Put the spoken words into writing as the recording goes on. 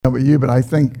know about you, but I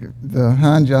think the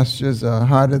hand gestures are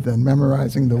harder than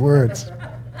memorizing the words.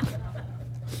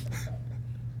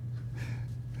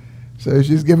 So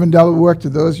she's given double work to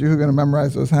those of you who are going to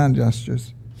memorize those hand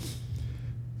gestures.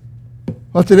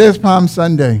 Well, today is Palm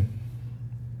Sunday.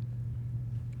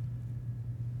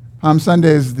 Palm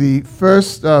Sunday is the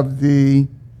first of the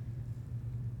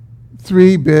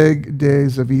 3 big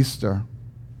days of Easter.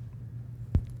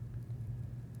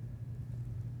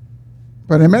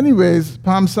 But in many ways,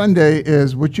 Palm Sunday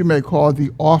is what you may call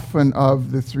the orphan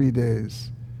of the 3 days.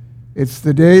 It's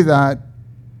the day that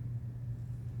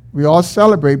we all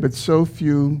celebrate, but so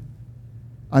few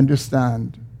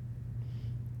understand.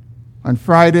 On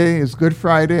Friday is Good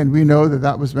Friday, and we know that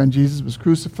that was when Jesus was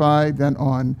crucified. Then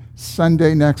on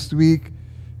Sunday next week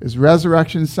is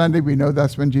Resurrection Sunday. We know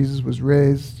that's when Jesus was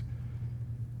raised.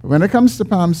 But when it comes to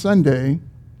Palm Sunday,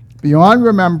 beyond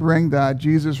remembering that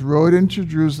Jesus rode into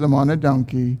Jerusalem on a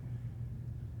donkey,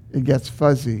 it gets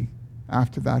fuzzy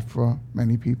after that for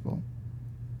many people.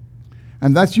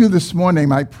 And that's you this morning.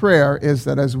 My prayer is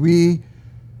that as we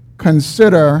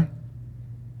consider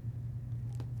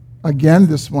again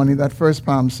this morning, that first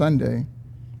Palm Sunday,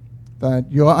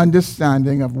 that your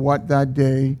understanding of what that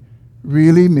day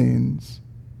really means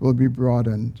will be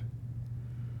broadened.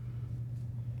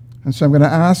 And so I'm going to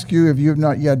ask you, if you have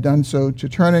not yet done so, to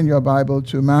turn in your Bible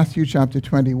to Matthew chapter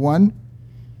 21.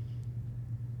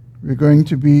 We're going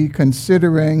to be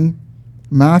considering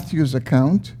Matthew's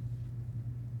account.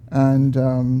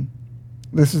 And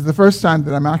this is the first time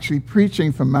that I'm actually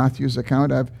preaching from Matthew's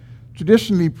account. I've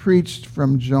traditionally preached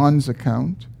from John's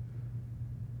account.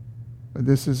 But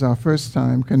this is our first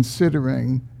time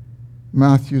considering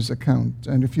Matthew's account.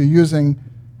 And if you're using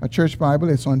a church Bible,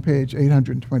 it's on page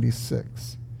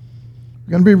 826.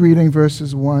 We're going to be reading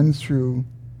verses 1 through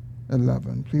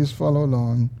 11. Please follow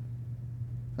along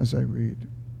as I read.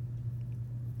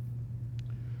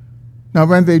 Now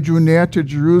when they drew near to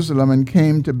Jerusalem and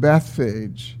came to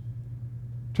Bethphage,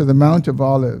 to the Mount of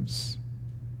Olives,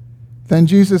 then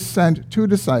Jesus sent 2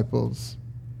 disciples,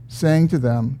 saying to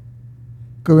them,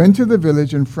 "Go into the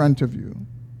village in front of you,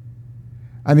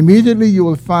 and immediately you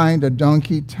will find a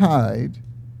donkey tied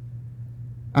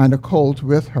and a colt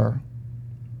with her.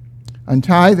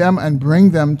 Untie them and bring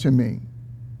them to me.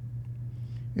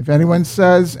 If anyone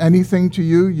says anything to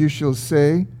you, you shall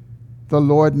say, 'The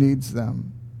Lord needs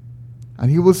them,'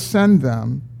 and he will send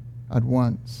them at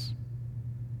once."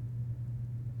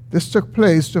 This took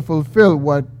place to fulfill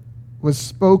what was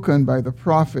spoken by the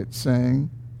prophet,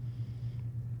 saying,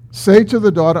 "Say to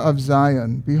the daughter of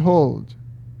Zion, behold,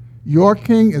 your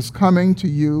king is coming to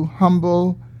you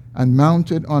humble and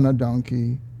mounted on a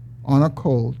donkey, on a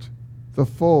colt, the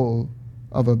foal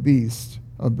of a beast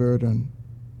of burden."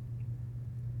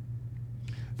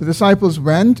 The disciples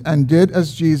went and did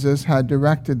as Jesus had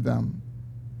directed them.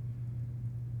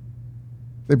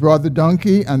 They brought the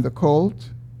donkey and the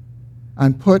colt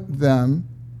and put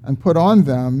on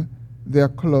them their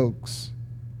cloaks,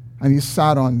 and he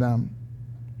sat on them.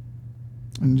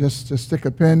 And just to stick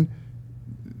a pin,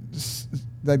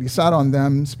 that he sat on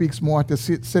them speaks more to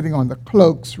sitting on the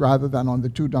cloaks rather than on the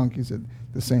 2 donkeys at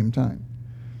the same time.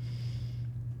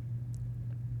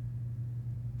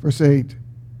 Verse 8,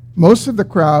 most of the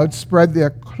crowd spread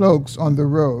their cloaks on the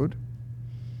road,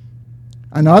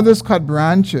 and others cut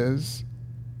branches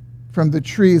from the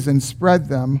trees and spread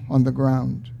them on the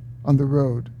ground, on the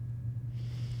road.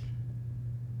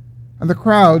 And the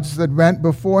crowds that went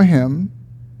before him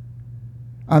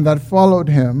and that followed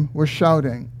him were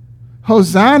shouting,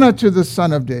 "Hosanna to the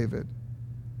Son of David!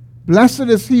 Blessed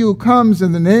is he who comes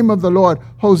in the name of the Lord!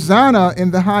 Hosanna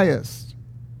in the highest!"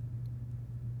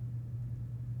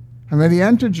 And when he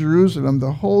entered Jerusalem,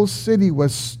 the whole city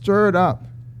was stirred up,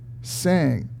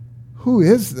 saying, "Who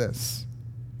is this?"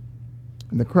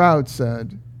 And the crowd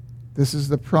said, "This is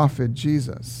the prophet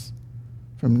Jesus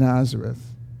from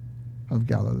Nazareth of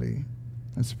Galilee."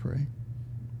 Let's pray.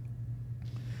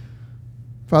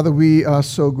 Father, we are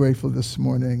so grateful this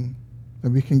morning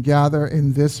that we can gather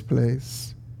in this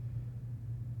place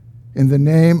in the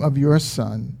name of your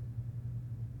Son,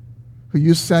 who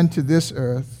you sent to this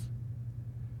earth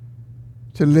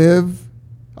to live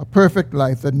a perfect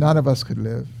life that none of us could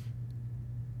live,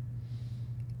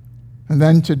 and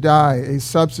then to die a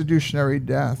substitutionary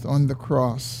death on the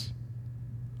cross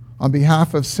on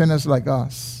behalf of sinners like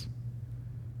us,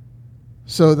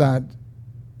 so that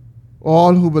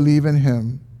all who believe in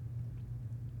him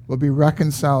will be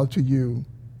reconciled to you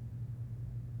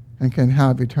and can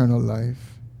have eternal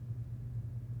life.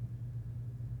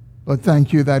 Lord,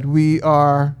 thank you that we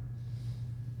are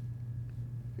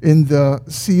in the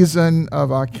season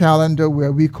of our calendar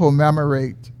where we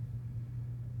commemorate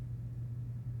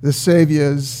the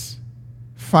Savior's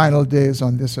final days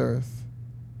on this earth.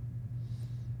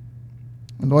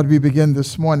 And Lord, we begin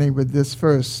this morning with this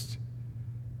first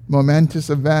momentous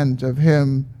event of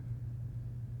him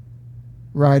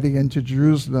riding into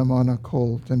Jerusalem on a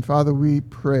colt. And Father, we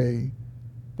pray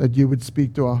that you would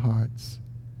speak to our hearts.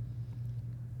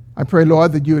 I pray,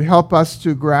 Lord, that you would help us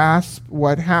to grasp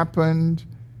what happened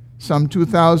some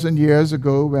 2,000 years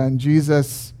ago when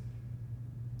Jesus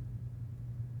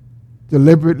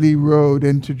deliberately rode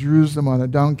into Jerusalem on a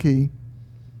donkey,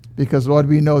 because, Lord,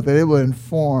 we know that it will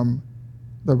inform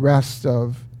the rest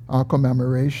of our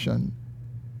commemoration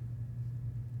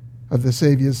of the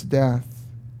Savior's death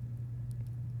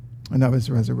and of his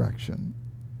resurrection.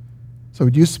 So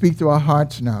would you speak to our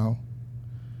hearts now?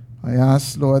 I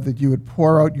ask, Lord, that you would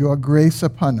pour out your grace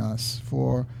upon us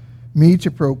for me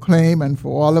to proclaim and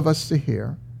for all of us to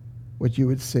hear what you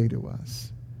would say to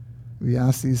us. We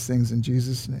ask these things in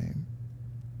Jesus' name.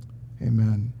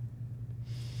 Amen.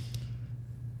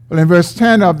 Well, in verse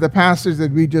 10 of the passage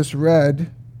that we just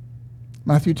read,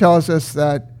 Matthew tells us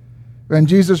that when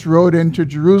Jesus rode into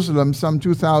Jerusalem some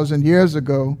 2,000 years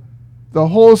ago, the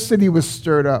whole city was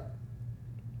stirred up.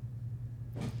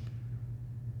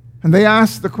 And they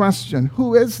asked the question,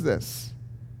 who is this?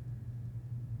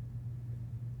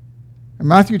 And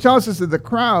Matthew tells us that the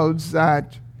crowds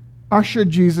that ushered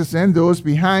Jesus in, those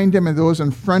behind him and those in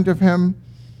front of him,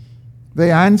 they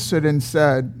answered and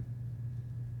said,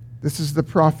 this is the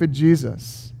prophet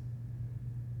Jesus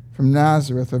from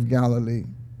Nazareth of Galilee.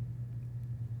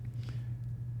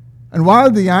 And while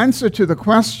the answer to the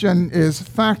question is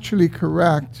factually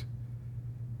correct,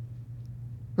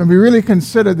 when we really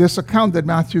consider this account that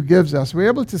Matthew gives us, we're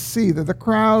able to see that the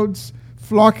crowds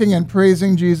flocking and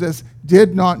praising Jesus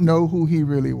did not know who he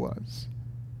really was.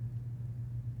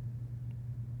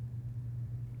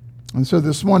 And so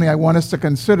this morning I want us to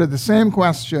consider the same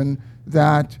question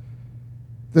that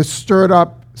the stirred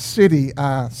up city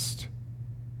asked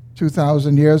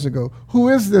 2,000 years ago. Who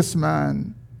is this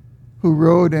man who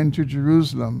rode into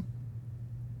Jerusalem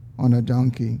on a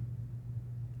donkey?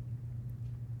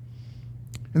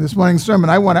 In this morning's sermon,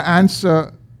 I want to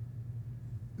answer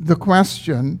the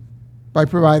question by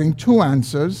providing two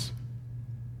answers.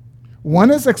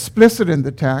 One is explicit in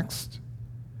the text,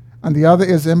 and the other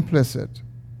is implicit.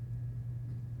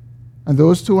 And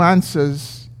those two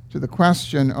answers to the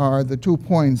question are the 2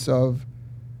 points of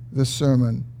the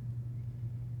sermon.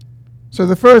 So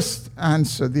the first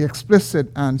answer, the explicit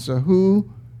answer, who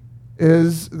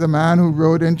is the man who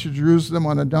rode into Jerusalem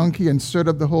on a donkey and stirred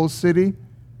up the whole city?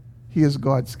 He is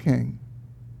God's king.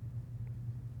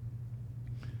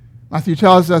 Matthew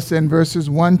tells us in verses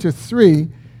 1 to 3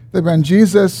 that when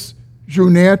Jesus drew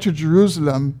near to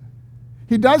Jerusalem,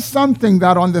 he does something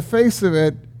that on the face of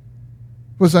it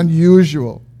was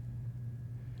unusual.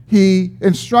 He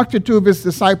instructed two of his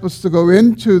disciples to go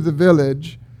into the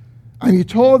village, and he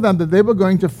told them that they were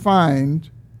going to find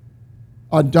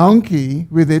a donkey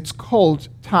with its colt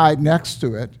tied next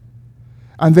to it,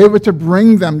 and they were to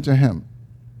bring them to him.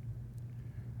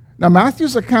 Now,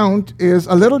 Matthew's account is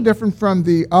a little different from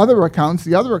the other accounts.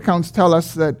 The other accounts tell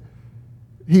us that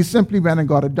he simply went and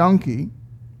got a donkey.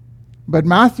 But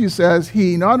Matthew says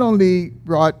he not only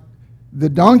brought the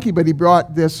donkey, but he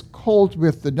brought this colt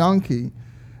with the donkey.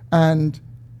 And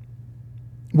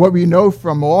what we know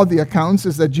from all the accounts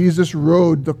is that Jesus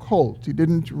rode the colt. He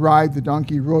didn't ride the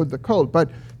donkey, he rode the colt. But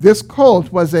this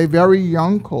colt was a very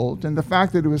young colt, and the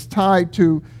fact that it was tied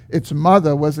to its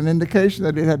mother was an indication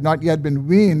that it had not yet been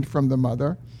weaned from the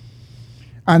mother.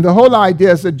 And the whole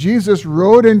idea is that Jesus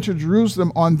rode into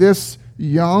Jerusalem on this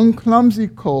young, clumsy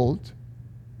colt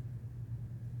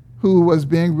who was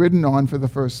being ridden on for the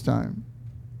first time.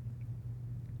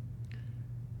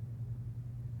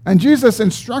 And Jesus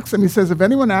instructs them. He says, if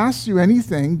anyone asks you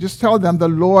anything, just tell them the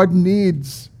Lord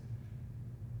needs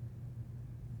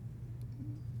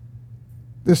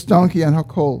this donkey and her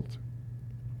colt.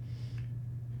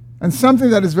 And something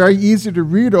that is very easy to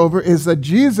read over is that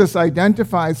Jesus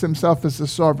identifies himself as the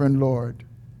sovereign Lord.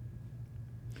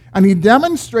 And he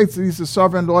demonstrates that he's the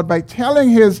sovereign Lord by telling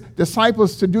his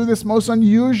disciples to do this most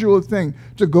unusual thing,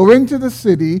 to go into the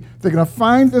city. They're going to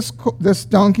find this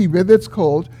donkey with its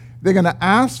colt. They're going to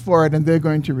ask for it, and they're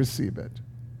going to receive it.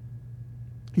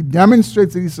 He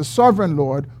demonstrates that he's the sovereign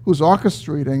Lord who's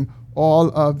orchestrating all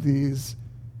of these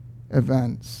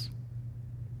events.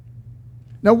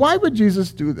 Now, why would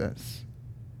Jesus do this?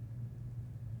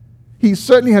 He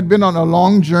certainly had been on a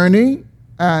long journey,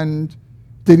 and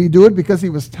did he do it because he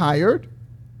was tired?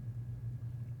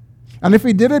 And if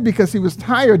he did it because he was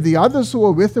tired, the others who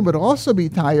were with him would also be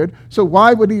tired, so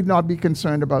why would he not be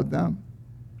concerned about them?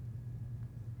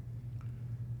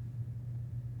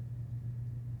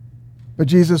 But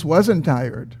Jesus wasn't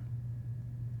tired.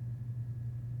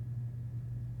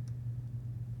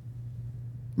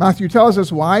 Matthew tells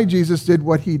us why Jesus did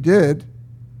what he did.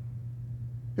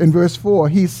 In verse 4,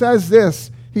 he says this.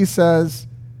 He says,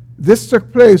 this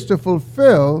took place to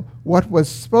fulfill what was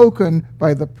spoken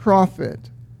by the prophet.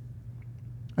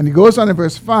 And he goes on in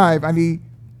verse 5 and he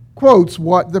quotes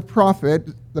what the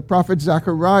prophet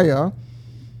Zechariah,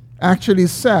 actually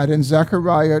said in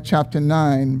Zechariah chapter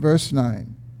 9, verse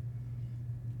 9.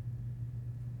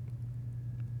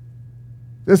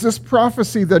 There's this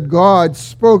prophecy that God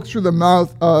spoke through the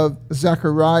mouth of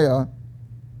Zechariah.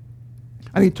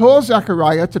 And he told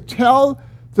Zechariah to tell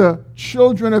the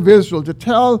children of Israel, to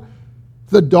tell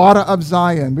the daughter of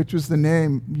Zion, which was the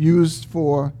name used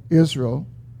for Israel,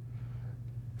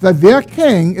 that their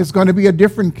king is going to be a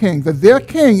different king, that their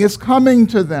king is coming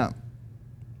to them.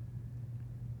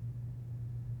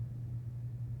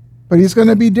 But he's going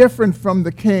to be different from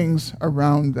the kings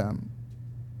around them.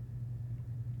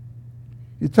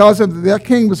 He tells them that their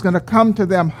king was going to come to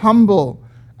them humble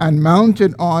and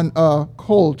mounted on a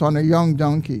colt, on a young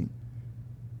donkey.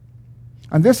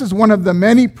 And this is one of the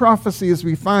many prophecies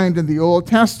we find in the Old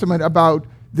Testament about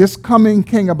this coming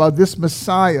king, about this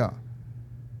Messiah,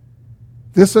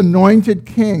 this anointed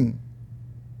king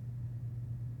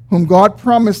whom God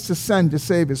promised to send to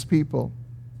save his people.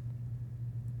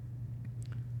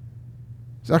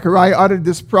 Zechariah uttered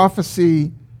this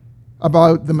prophecy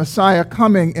about the Messiah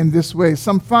coming in this way,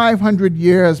 some 500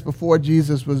 years before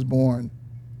Jesus was born.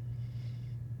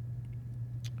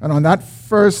 And on that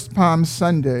first Palm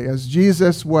Sunday, as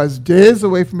Jesus was days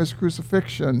away from his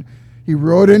crucifixion, he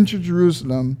rode into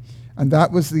Jerusalem, and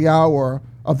that was the hour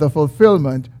of the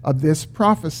fulfillment of this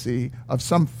prophecy of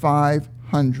some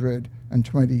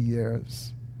 520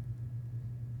 years.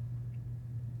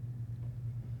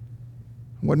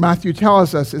 What Matthew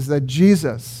tells us is that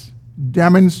Jesus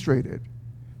demonstrated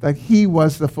that he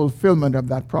was the fulfillment of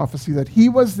that prophecy, that he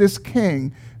was this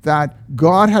king that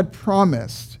God had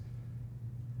promised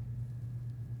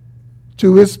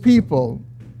to his people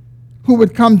who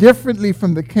would come differently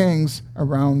from the kings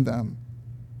around them.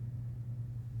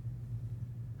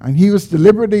 And he was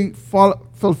deliberately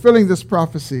fulfilling this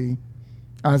prophecy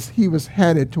as he was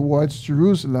headed towards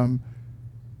Jerusalem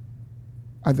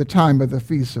at the time of the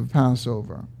Feast of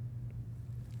Passover.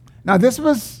 Now, this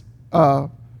was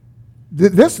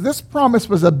this promise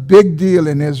was a big deal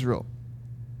in Israel.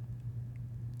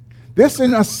 This,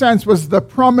 in a sense, was the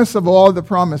promise of all the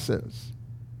promises.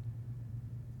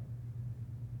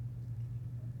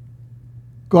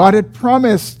 God had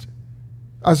promised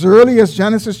as early as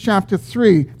Genesis chapter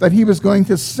 3 that he was going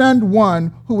to send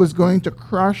one who was going to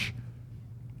crush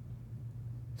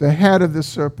the head of the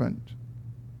serpent.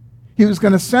 He was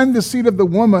going to send the seed of the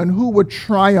woman who would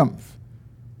triumph,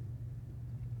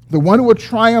 the one who would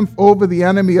triumph over the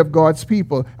enemy of God's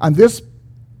people. And this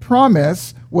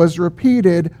promise was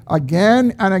repeated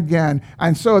again and again.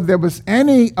 And so there was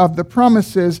any of the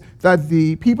promises that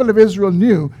the people of Israel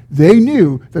knew, they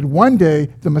knew that one day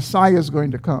the Messiah is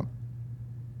going to come.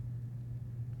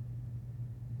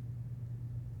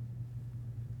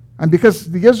 And because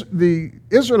the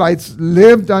Israelites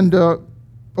lived under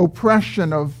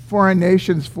oppression of foreign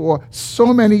nations for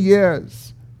so many years,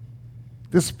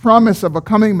 this promise of a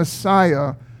coming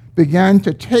Messiah began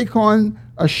to take on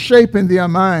a shape in their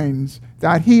minds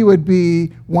that he would be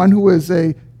one who is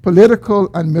a political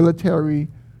and military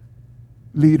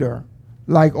leader,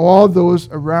 like all those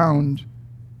around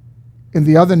in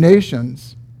the other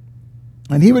nations.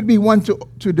 And he would be one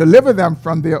to deliver them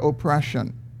from their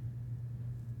oppression.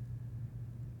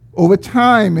 Over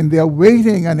time, in their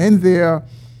waiting and in their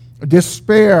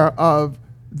despair of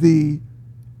the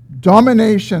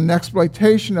domination and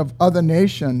exploitation of other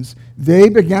nations, they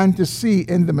began to see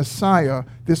in the Messiah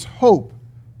this hope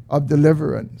of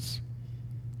deliverance.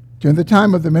 During the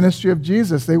time of the ministry of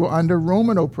Jesus, they were under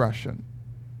Roman oppression.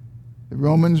 The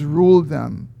Romans ruled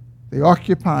them. They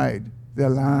occupied their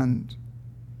land.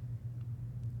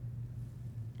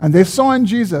 And they saw in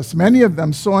Jesus, many of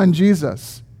them saw in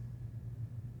Jesus,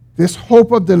 this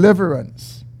hope of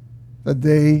deliverance that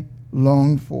they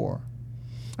longed for.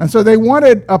 And so they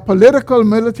wanted a political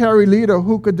military leader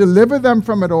who could deliver them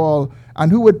from it all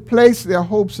and who would place their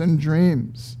hopes and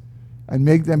dreams and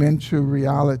make them into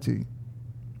reality.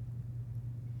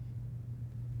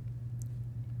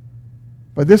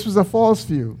 But this was a false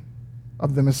view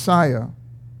of the Messiah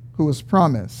who was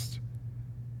promised,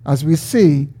 as we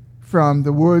see from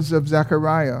the words of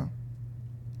Zechariah,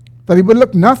 that he would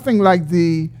look nothing like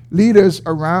the leaders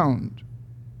around.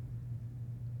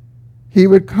 He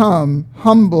would come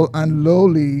humble and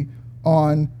lowly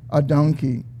on a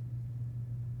donkey.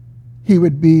 he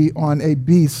would be on a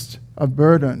beast of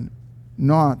burden,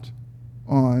 not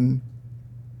on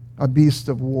a beast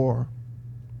of war.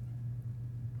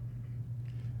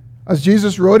 As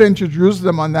Jesus rode into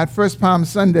Jerusalem on that first Palm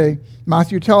Sunday,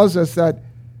 Matthew tells us that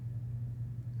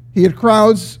he had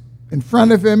crowds in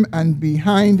front of him and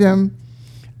behind him.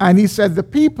 And he said the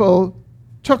people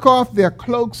took off their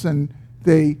cloaks and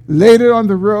they laid it on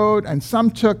the road, and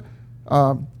some took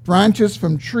branches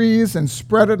from trees and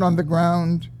spread it on the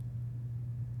ground.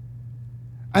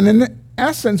 And in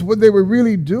essence, what they were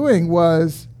really doing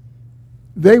was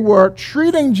they were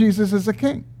treating Jesus as a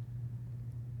king,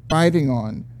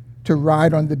 to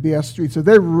ride on the bare street. So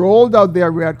they rolled out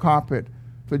their red carpet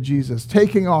for Jesus,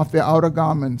 taking off their outer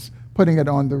garments, putting it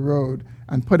on the road,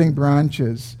 and putting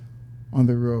branches on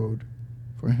the road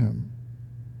for him.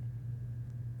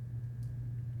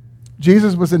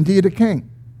 Jesus was indeed a king,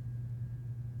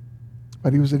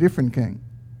 but he was a different king.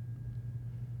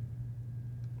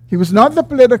 He was not the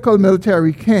political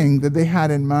military king that they had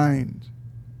in mind.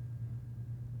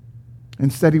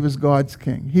 Instead, he was God's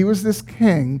king. He was this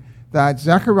king that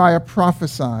Zechariah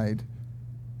prophesied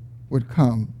would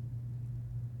come.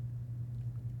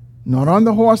 Not on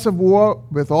the horse of war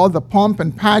with all the pomp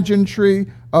and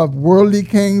pageantry of worldly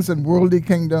kings and worldly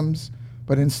kingdoms,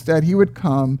 but instead he would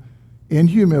come in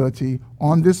humility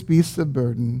on this beast of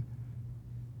burden,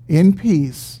 in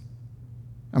peace,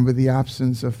 and with the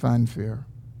absence of fanfare.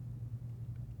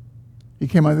 He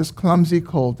came on this clumsy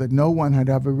colt that no one had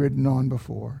ever ridden on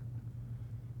before.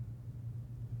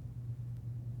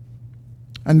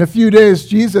 And in a few days,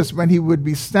 Jesus, when he would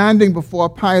be standing before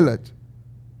Pilate,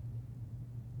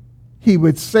 he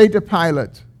would say to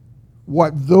Pilate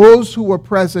what those who were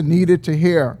present needed to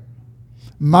hear.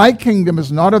 My kingdom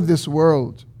is not of this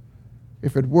world.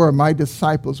 If it were, my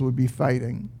disciples would be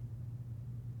fighting.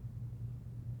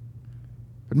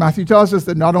 But Matthew tells us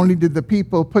that not only did the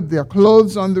people put their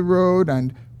clothes on the road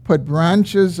and put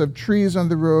branches of trees on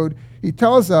the road, he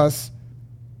tells us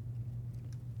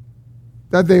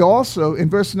that they also, in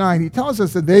verse 9, he tells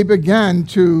us that they began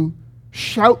to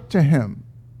shout to him,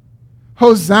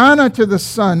 Hosanna to the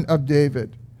Son of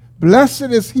David. Blessed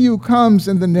is he who comes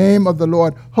in the name of the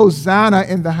Lord. Hosanna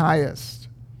in the highest.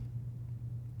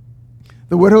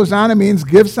 The word Hosanna means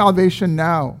give salvation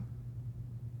now.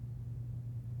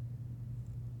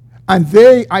 And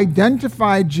they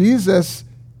identified Jesus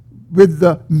with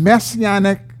the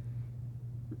messianic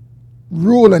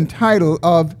rule and title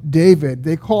of David.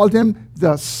 They called him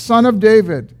the Son of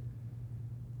David.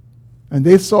 And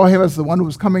they saw him as the one who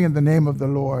was coming in the name of the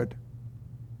Lord.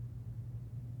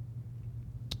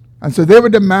 And so they were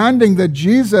demanding that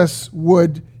Jesus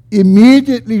would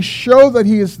immediately show that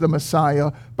he is the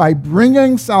Messiah by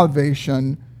bringing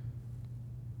salvation,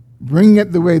 bringing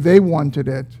it the way they wanted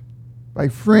it, by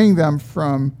freeing them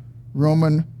from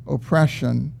Roman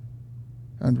oppression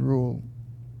and rule.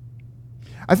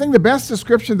 I think the best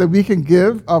description that we can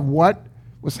give of what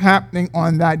was happening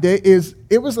on that day is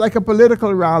it was like a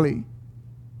political rally.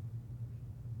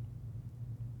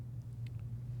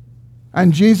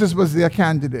 And Jesus was their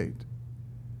candidate.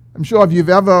 I'm sure if you've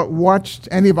ever watched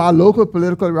any of our local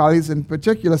political rallies in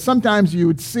particular, sometimes you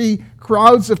would see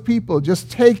crowds of people just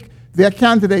take their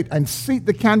candidate and seat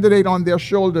the candidate on their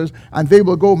shoulders, and they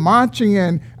will go marching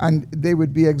in, and they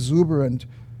would be exuberant,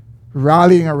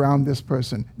 rallying around this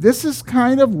person. This is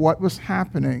kind of what was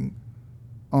happening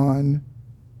on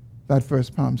that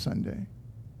first Palm Sunday.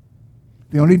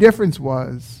 The only difference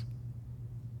was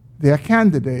their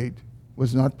candidate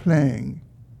was not playing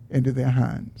into their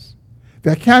hands.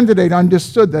 Their candidate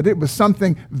understood that it was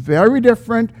something very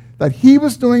different, that he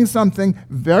was doing something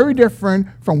very different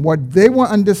from what they were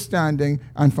understanding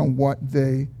and from what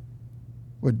they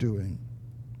were doing.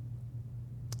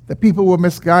 The people were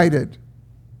misguided.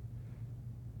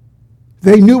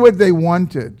 They knew what they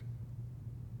wanted,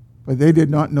 but they did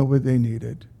not know what they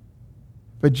needed.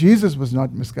 But Jesus was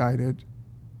not misguided.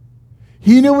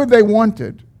 He knew what they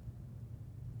wanted,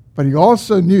 but he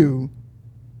also knew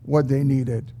what they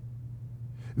needed.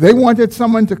 They wanted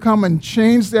someone to come and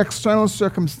change the external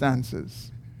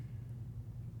circumstances.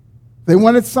 They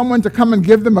wanted someone to come and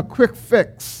give them a quick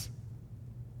fix.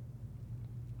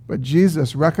 But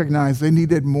Jesus recognized they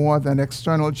needed more than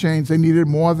external change. They needed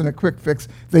more than a quick fix.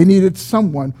 They needed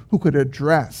someone who could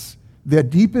address their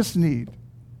deepest need,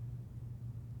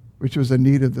 which was a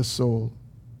need of the soul.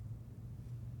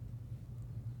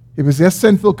 It was their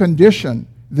sinful condition.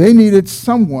 They needed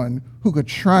someone who could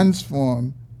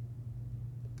transform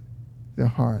their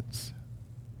hearts.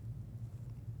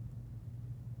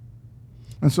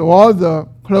 And so all the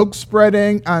cloak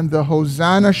spreading and the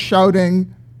Hosanna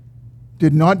shouting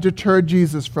did not deter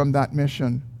Jesus from that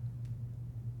mission.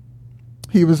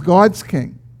 He was God's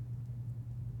king.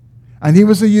 And he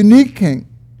was a unique king.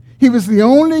 He was the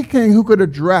only king who could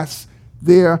address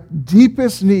their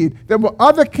deepest need. There were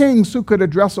other kings who could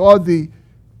address all the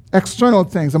external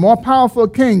things. A more powerful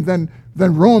king than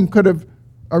Rome could have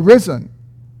arisen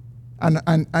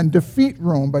and defeat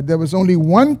Rome, but there was only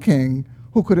one king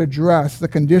who could address the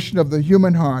condition of the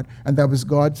human heart, and that was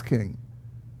God's king.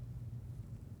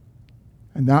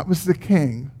 And that was the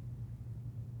king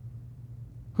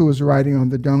who was riding on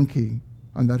the donkey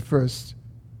on that first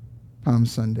Palm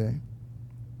Sunday.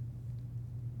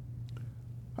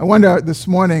 I wonder this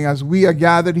morning, as we are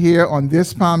gathered here on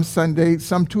this Palm Sunday,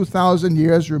 some 2,000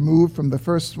 years removed from the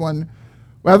first one,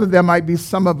 whether there might be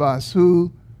some of us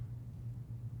who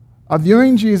are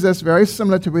viewing Jesus very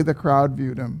similar to the way the crowd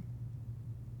viewed him.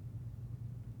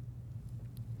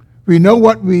 We know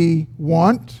what we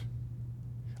want,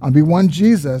 and we want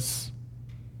Jesus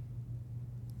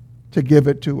to give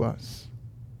it to us.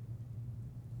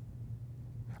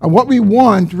 And what we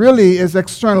want really is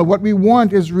external. What we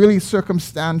want is really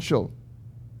circumstantial.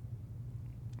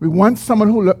 We want someone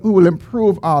who will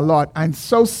improve our lot. And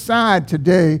so sad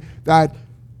today that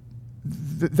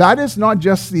that is not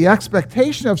just the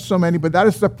expectation of so many, but that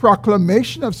is the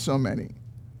proclamation of so many.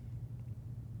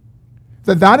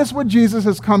 That is what Jesus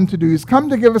has come to do. He's come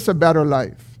to give us a better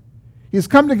life. He's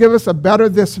come to give us a better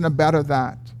this and a better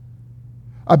that.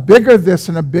 A bigger this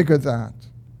and a bigger that.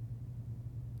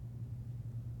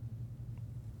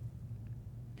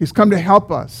 He's come to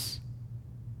help us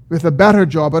with a better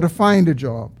job or to find a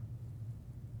job,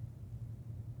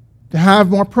 to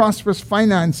have more prosperous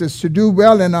finances, to do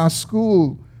well in our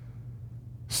school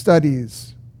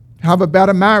studies, to have a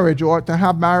better marriage or to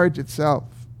have marriage itself.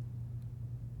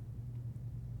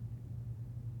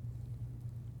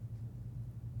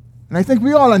 And I think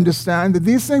we all understand that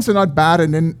these things are not bad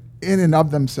in and of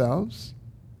themselves.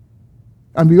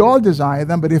 And we all desire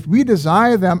them, but if we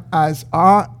desire them as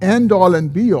our end-all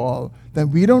and be-all, then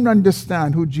we don't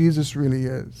understand who Jesus really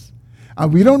is.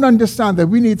 And we don't understand that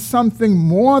we need something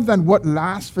more than what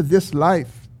lasts for this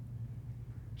life.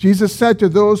 Jesus said to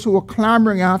those who were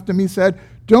clamoring after him, he said,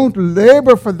 don't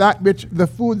labor for the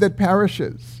food that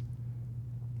perishes,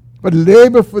 but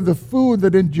labor for the food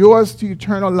that endures to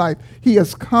eternal life. He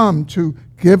has come to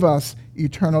give us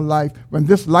eternal life when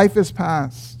this life is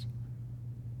past.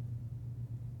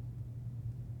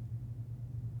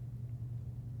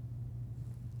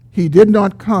 He did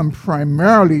not come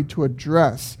primarily to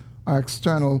address our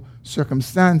external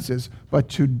circumstances, but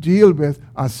to deal with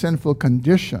our sinful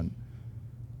condition,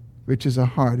 which is a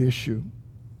hard issue.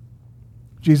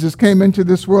 Jesus came into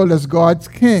this world as God's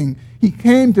king. He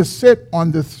came to sit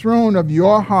on the throne of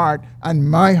your heart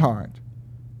and my heart.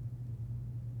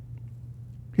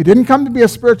 He didn't come to be a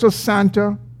spiritual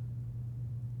Santa.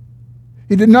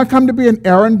 He did not come to be an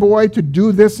errand boy to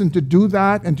do this and to do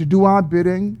that and to do our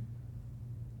bidding.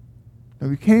 No,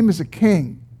 he came as a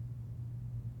king.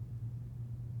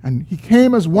 And he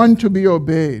came as one to be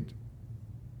obeyed.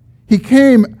 He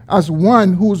came as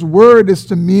one whose word is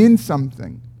to mean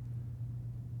something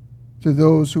to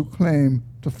those who claim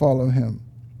to follow him.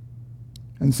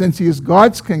 And since he is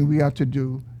God's king, we are to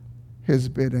do his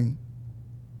bidding.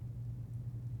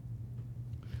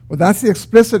 Well, that's the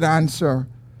explicit answer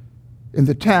in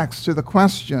the text to the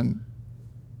question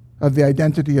of the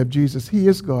identity of Jesus. He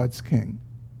is God's king.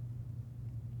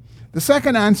 The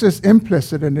second answer is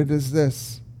implicit, and it is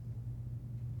this: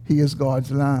 he is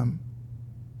God's lamb.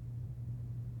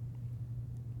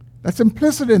 That's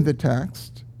implicit in the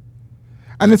text.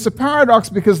 And it's a paradox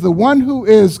because the one who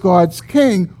is God's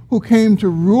king, who came to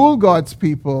rule God's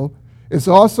people, is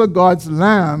also God's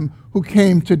lamb who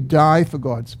came to die for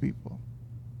God's people.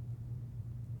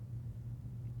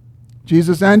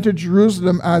 Jesus entered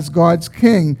Jerusalem as God's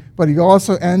king, but he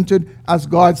also entered as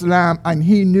God's lamb, and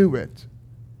he knew it.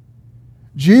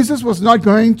 Jesus was not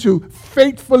going to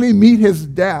faithfully meet his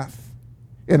death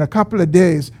in a couple of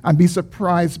days and be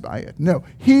surprised by it. No,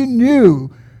 he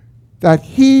knew that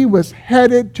he was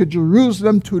headed to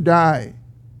Jerusalem to die.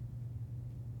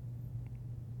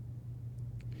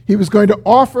 He was going to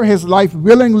offer his life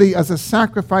willingly as a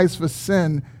sacrifice for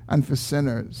sin and for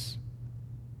sinners.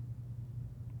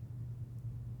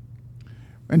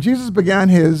 When Jesus began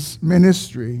his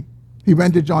ministry, he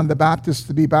went to John the Baptist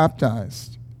to be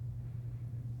baptized.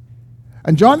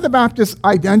 And John the Baptist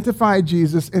identified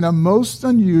Jesus in a most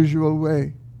unusual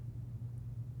way.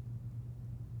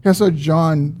 Here's how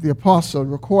John the Apostle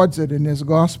records it in his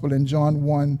gospel in John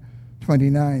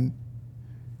 1:29.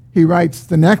 He writes,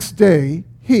 the next day,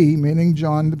 he, meaning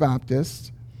John the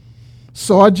Baptist,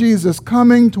 saw Jesus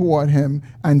coming toward him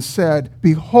and said,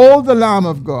 behold the Lamb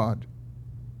of God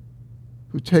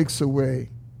who takes away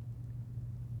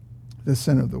the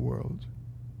sin of the world.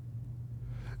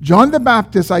 John the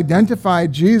Baptist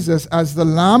identified Jesus as the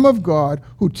Lamb of God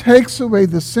who takes away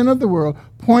the sin of the world,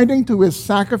 pointing to his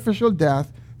sacrificial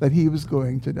death that he was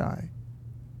going to die.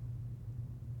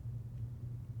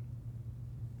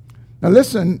 Now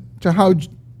listen to how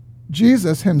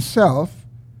Jesus himself,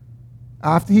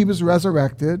 after he was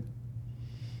resurrected,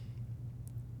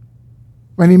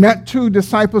 when he met two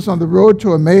disciples on the road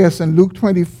to Emmaus in Luke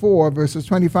 24, verses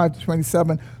 25 to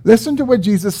 27, listen to what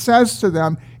Jesus says to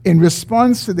them in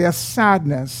response to their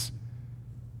sadness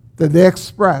that they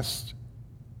expressed,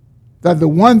 that the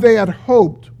one they had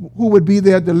hoped who would be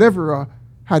their deliverer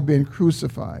had been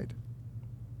crucified.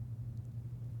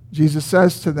 Jesus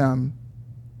says to them,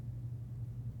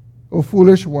 O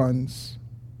foolish ones,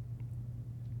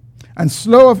 and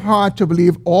slow of heart to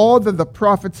believe all that the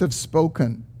prophets have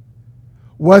spoken.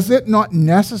 Was it not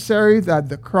necessary that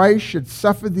the Christ should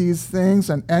suffer these things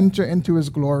and enter into his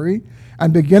glory?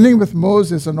 And beginning with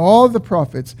Moses and all the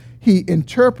prophets, he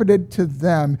interpreted to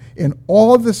them in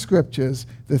all the scriptures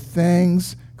the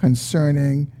things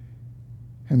concerning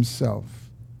himself.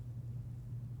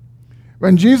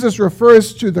 When Jesus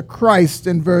refers to the Christ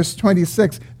in verse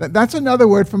 26, that's another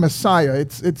word for Messiah.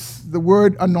 It's the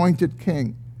word anointed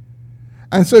king.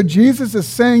 And so Jesus is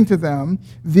saying to them,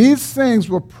 these things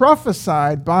were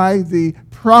prophesied by the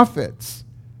prophets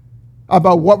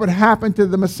about what would happen to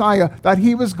the Messiah, that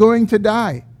he was going to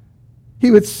die.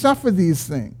 He would suffer these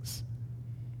things.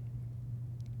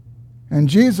 And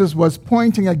Jesus was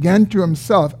pointing again to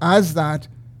himself as that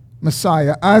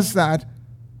Messiah, as that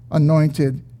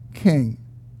anointed king.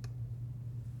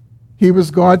 He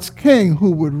was God's king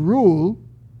who would rule,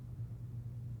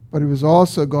 but he was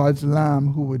also God's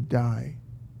lamb who would die.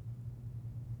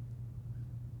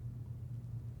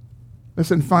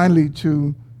 Listen finally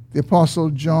to the Apostle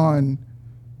John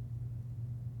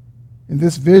in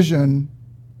this vision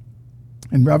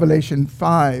in Revelation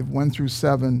 5, 1 through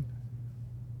 7.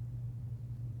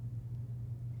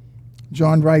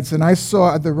 John writes, And I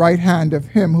saw at the right hand of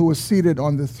him who was seated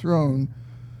on the throne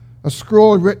a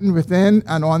scroll written within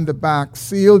and on the back,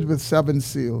 sealed with 7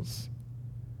 seals.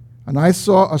 And I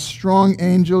saw a strong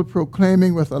angel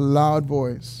proclaiming with a loud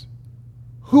voice,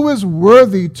 Who is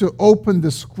worthy to open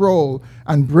the scroll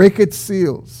and break its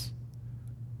seals?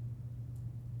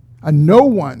 And no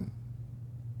one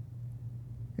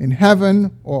in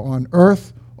heaven or on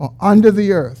earth or under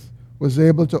the earth was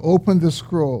able to open the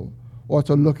scroll or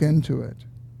to look into it.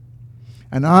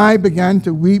 And I began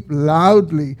to weep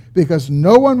loudly because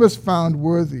no one was found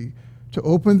worthy to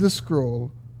open the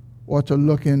scroll or to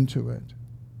look into it.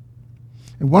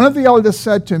 And one of the elders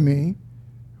said to me,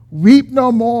 Weep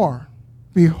no more.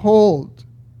 Behold,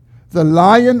 the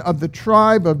Lion of the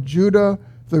tribe of Judah,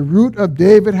 the Root of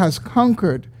David, has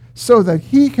conquered so that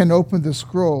he can open the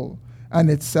scroll and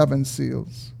its 7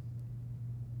 seals.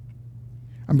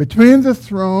 And between the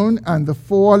throne and the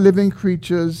 4 living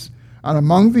creatures and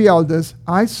among the elders,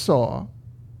 I saw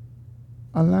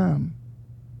a lamb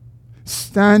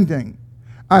standing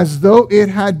as though it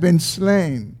had been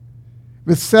slain,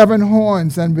 with 7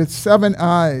 horns and with 7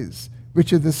 eyes,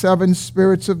 which are the 7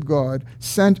 spirits of God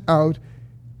sent out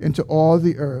into all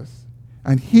the earth.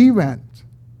 And he went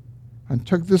and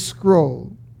took the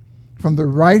scroll from the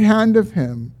right hand of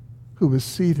him who was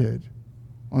seated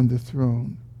on the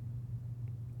throne.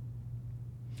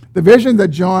 The vision that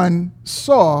John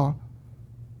saw,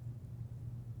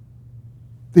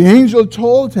 the angel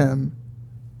told him,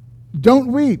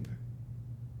 Don't weep.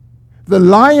 The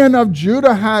Lion of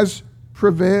Judah has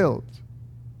prevailed.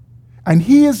 And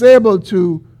he is able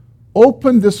to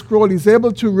open the scroll. He's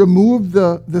able to remove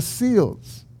the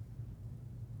seals.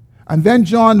 And then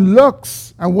John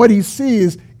looks, and what he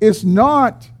sees is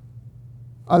not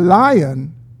a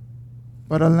lion,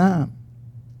 but a lamb.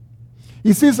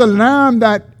 He sees a lamb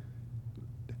that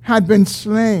had been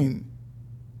slain.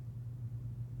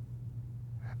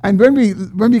 And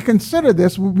when we consider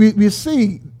this, we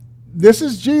see this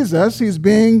is Jesus. He's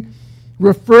being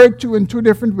referred to in 2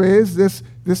 different ways.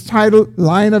 This title,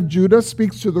 Lion of Judah,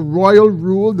 speaks to the royal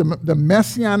rule, the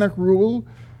messianic rule,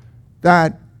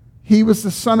 that he was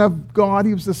the Son of God,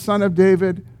 he was the Son of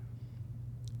David,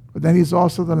 but then he's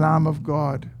also the Lamb of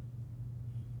God.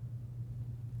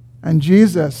 And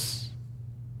Jesus,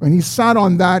 when he sat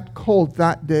on that colt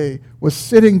that day, was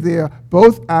sitting there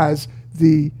both as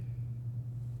the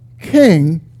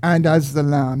king and as the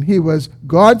lamb. He was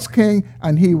God's king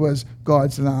and he was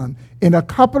God's lamb. In a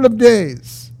couple of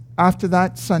days after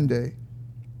that Sunday,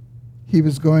 he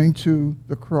was going to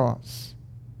the cross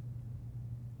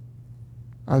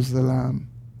as the lamb.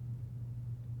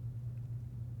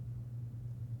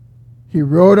 He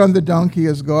rode on the donkey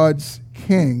as God's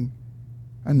king,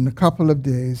 and in a couple of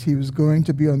days he was going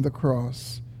to be on the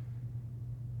cross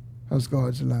as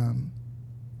God's lamb.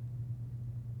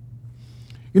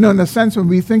 You know, in a sense, when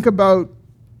we think about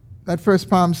that first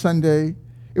Palm Sunday,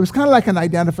 it was kind of like an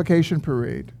identification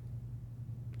parade.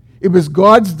 It was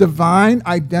God's divine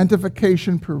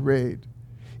identification parade.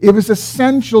 It was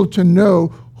essential to know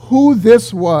who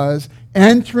this was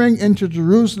entering into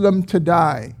Jerusalem to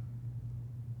die.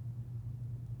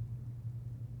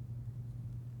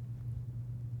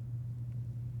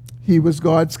 He was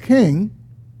God's king,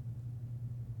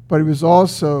 but he was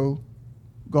also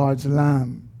God's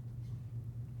lamb.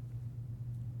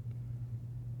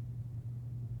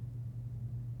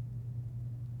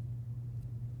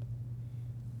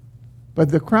 But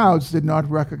the crowds did not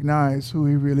recognize who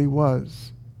he really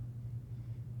was.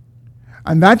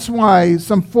 And that's why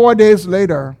some 4 days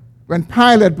later, when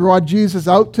Pilate brought Jesus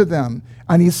out to them,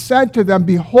 and he said to them,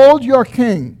 "Behold your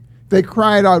king," they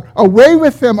cried out, away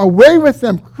with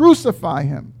him, crucify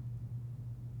him."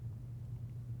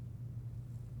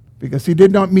 Because he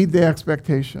did not meet their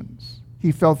expectations.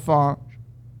 He fell far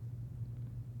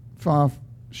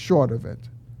short of it.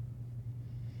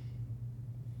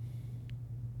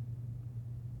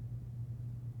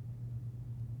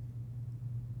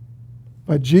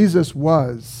 But Jesus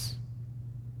was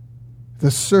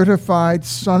the certified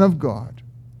Son of God,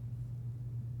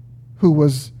 who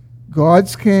was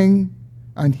God's king,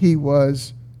 and he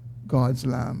was God's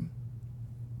lamb.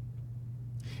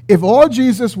 If all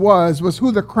Jesus was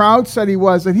who the crowd said he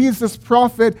was, that he's this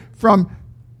prophet from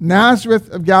Nazareth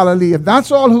of Galilee, if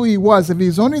that's all who he was, if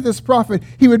he's only this prophet,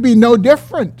 he would be no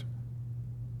different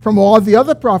from all the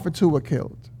other prophets who were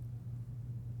killed.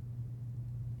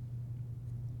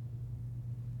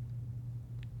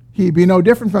 He'd be no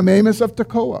different from Amos of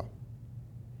Tekoa.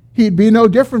 He'd be no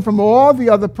different from all the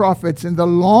other prophets in the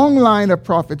long line of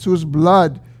prophets whose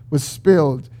blood was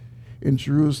spilled in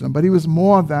Jerusalem. But he was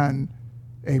more than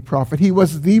a prophet. He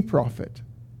was the prophet.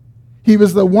 He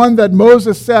was the one that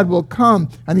Moses said will come.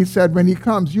 And he said, when he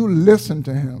comes, you listen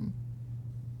to him.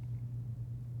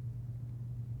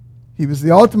 He was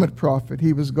the ultimate prophet.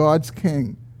 He was God's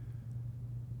king.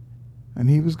 And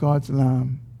he was God's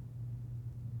lamb.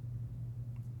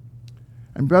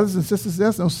 And brothers and sisters,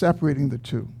 there's no separating the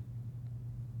two.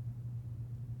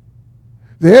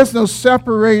 There's no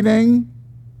separating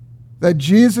that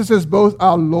Jesus is both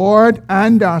our Lord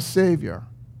and our Savior.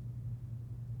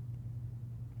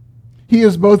 He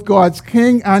is both God's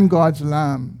king and God's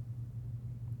lamb.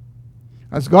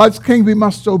 As God's king, we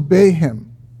must obey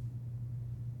him.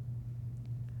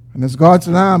 And as God's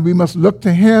lamb, we must look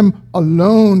to him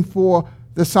alone for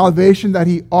the salvation that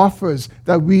he offers,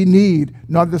 that we need,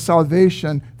 not the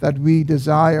salvation that we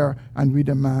desire and we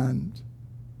demand.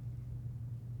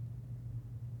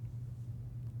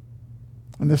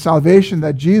 And the salvation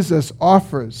that Jesus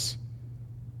offers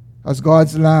as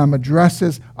God's lamb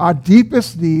addresses our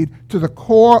deepest need to the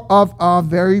core of our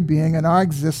very being and our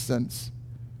existence,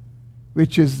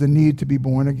 which is the need to be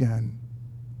born again,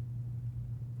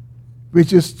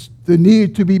 which is the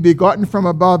need to be begotten from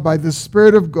above by the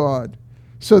Spirit of God,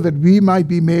 so that we might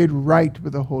be made right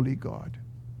with the holy God.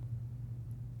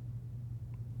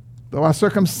 Though our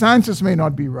circumstances may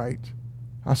not be right,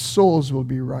 our souls will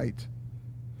be right.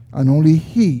 And only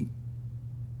he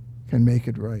can make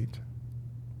it right.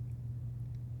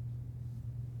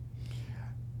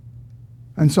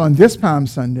 And so on this Palm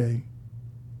Sunday,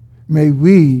 may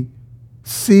we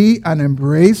see and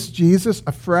embrace Jesus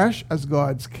afresh as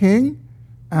God's King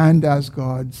and as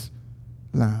God's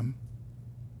Lamb.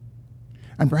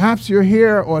 And perhaps you're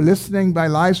here or listening by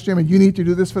live stream and you need to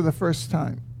do this for the first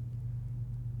time.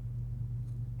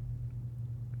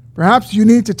 Perhaps you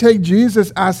need to take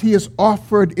Jesus as he is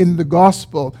offered in the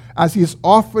gospel, as he is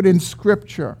offered in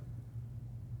Scripture.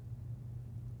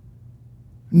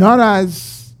 Not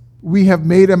as we have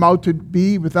made him out to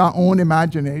be with our own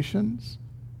imaginations.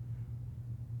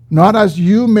 Not as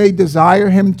you may desire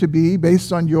him to be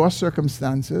based on your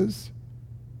circumstances.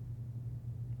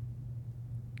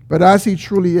 But as he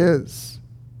truly is.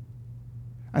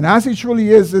 And as he truly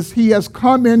is he has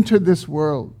come into this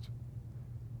world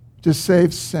to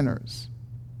save sinners.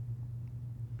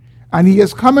 And he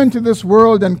has come into this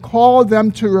world and called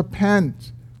them to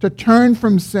repent, to turn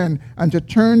from sin, and to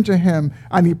turn to him.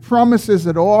 And he promises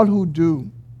that all who do,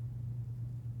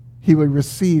 he will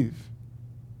receive.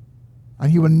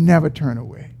 And he will never turn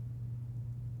away.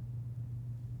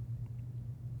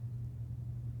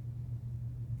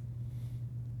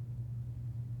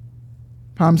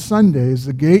 Palm Sunday is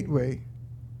the gateway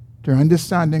to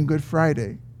understanding Good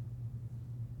Friday.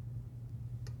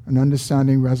 and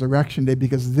understanding Resurrection Day,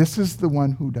 because this is the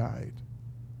one who died.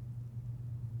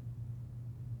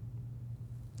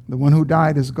 The one who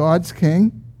died is God's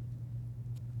King,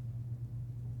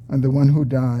 and the one who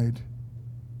died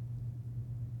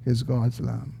is God's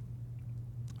Lamb.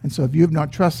 And so if you have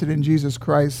not trusted in Jesus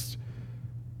Christ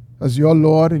as your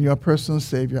Lord and your personal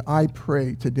Savior, I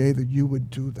pray today that you would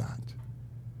do that.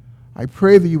 I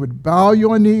pray that you would bow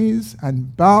your knees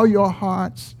and bow your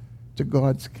hearts to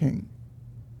God's King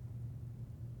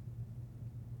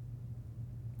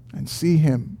and see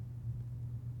him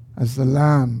as the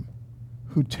Lamb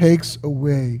who takes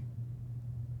away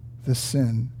the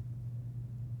sin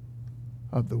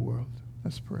of the world.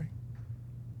 Let's pray.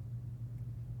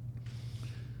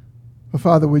 Well,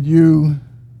 Father, would you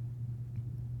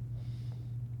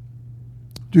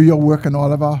do your work in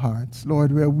all of our hearts,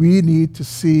 Lord, where we need to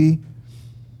see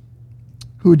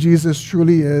who Jesus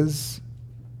truly is.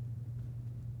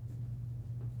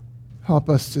 Help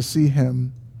us to see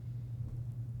him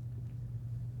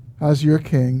as your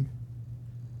King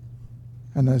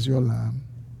and as your Lamb.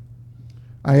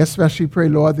 I especially pray,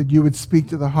 Lord, that you would speak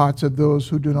to the hearts of those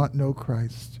who do not know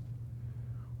Christ.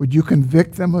 Would you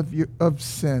convict them of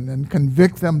sin and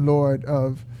convict them, Lord,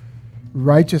 of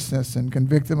righteousness and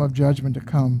convict them of judgment to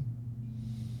come.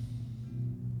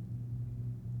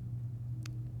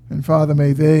 And Father,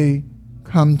 may they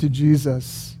come to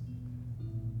Jesus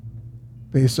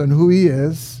based on who he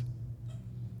is,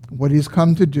 what he's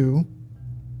come to do,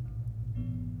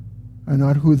 and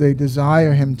not who they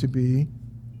desire him to be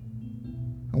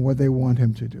and what they want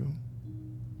him to do.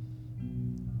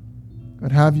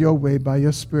 God, have your way by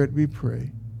your Spirit, we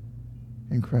pray.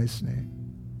 In Christ's name,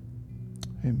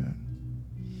 amen.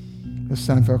 Let's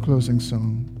stand for our closing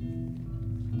song.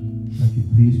 If you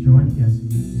please join us in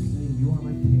sing You Are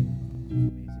My King.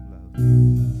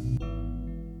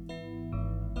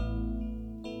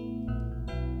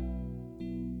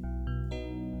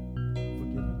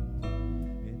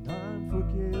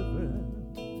 Amazing love.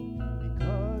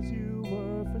 Because you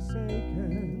were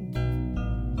forsaken,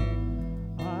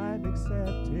 I'm accepted.